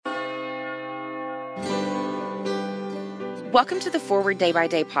Welcome to the Forward Day by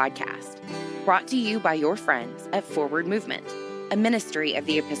Day podcast, brought to you by your friends at Forward Movement, a ministry of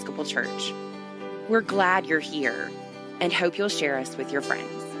the Episcopal Church. We're glad you're here and hope you'll share us with your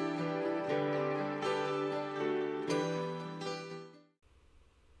friends.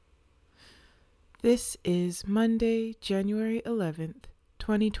 This is Monday, January 11th,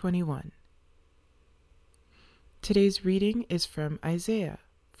 2021. Today's reading is from Isaiah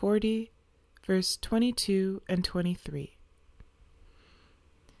 40, verse 22 and 23.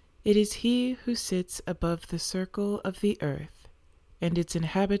 It is he who sits above the circle of the earth, and its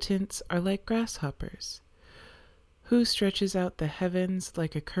inhabitants are like grasshoppers, who stretches out the heavens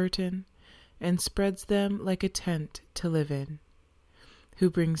like a curtain, and spreads them like a tent to live in, who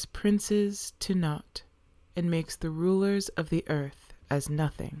brings princes to naught, and makes the rulers of the earth as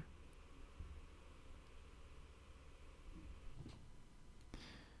nothing.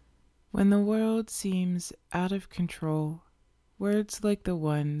 When the world seems out of control, words like the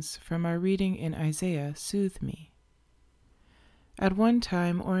ones from our reading in Isaiah soothe me. At one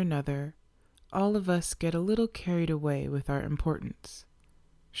time or another, all of us get a little carried away with our importance.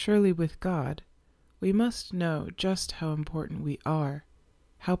 Surely with God, we must know just how important we are,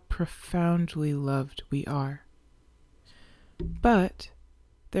 how profoundly loved we are. But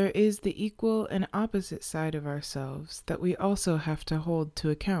there is the equal and opposite side of ourselves that we also have to hold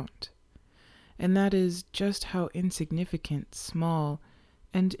to account. And that is just how insignificant, small,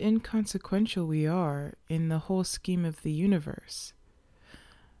 and inconsequential we are in the whole scheme of the universe.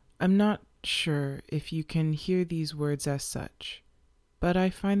 I'm not sure if you can hear these words as such, but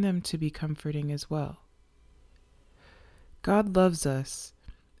I find them to be comforting as well. God loves us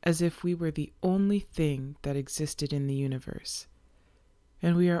as if we were the only thing that existed in the universe,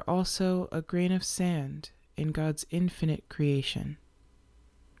 and we are also a grain of sand in God's infinite creation.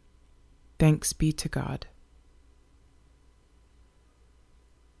 Thanks be to God.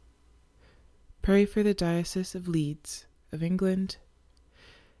 Pray for the Diocese of Leeds of England.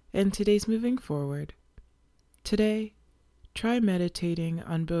 And today's moving forward. Today, try meditating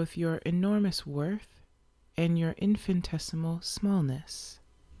on both your enormous worth and your infinitesimal smallness.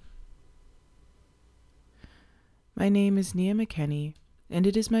 My name is Nia McKenney, and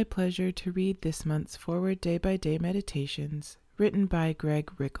it is my pleasure to read this month's Forward Day by Day Meditations written by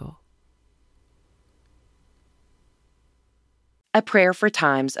Greg Rickel. A prayer for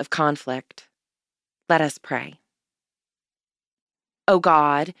times of conflict. Let us pray. O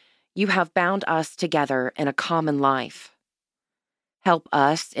God, you have bound us together in a common life. Help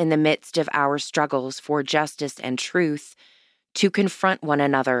us in the midst of our struggles for justice and truth to confront one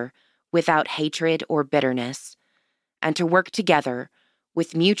another without hatred or bitterness, and to work together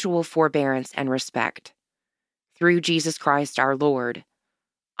with mutual forbearance and respect. Through Jesus Christ our Lord.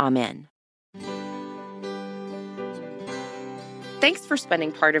 Amen. Thanks for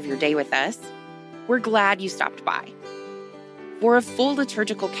spending part of your day with us. We're glad you stopped by. For a full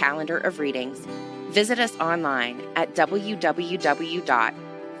liturgical calendar of readings, visit us online at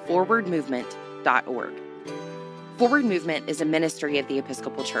www.forwardmovement.org. Forward Movement is a ministry of the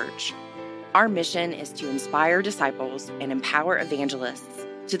Episcopal Church. Our mission is to inspire disciples and empower evangelists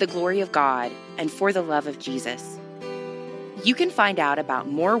to the glory of God and for the love of Jesus. You can find out about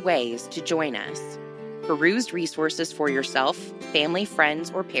more ways to join us, peruse resources for yourself, family, friends,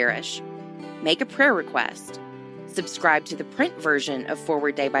 or parish, make a prayer request, subscribe to the print version of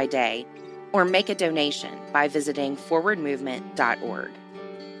Forward Day by Day, or make a donation by visiting forwardmovement.org.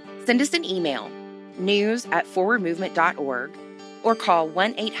 Send us an email, news@forwardmovement.org, or call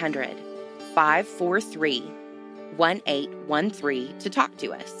 1-800-543-1813 to talk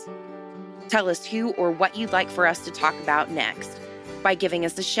to us. Tell us who or what you'd like for us to talk about next by giving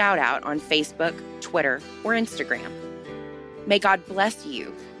us a shout out on Facebook, Twitter, or Instagram. May God bless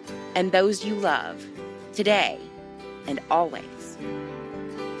you and those you love today and always.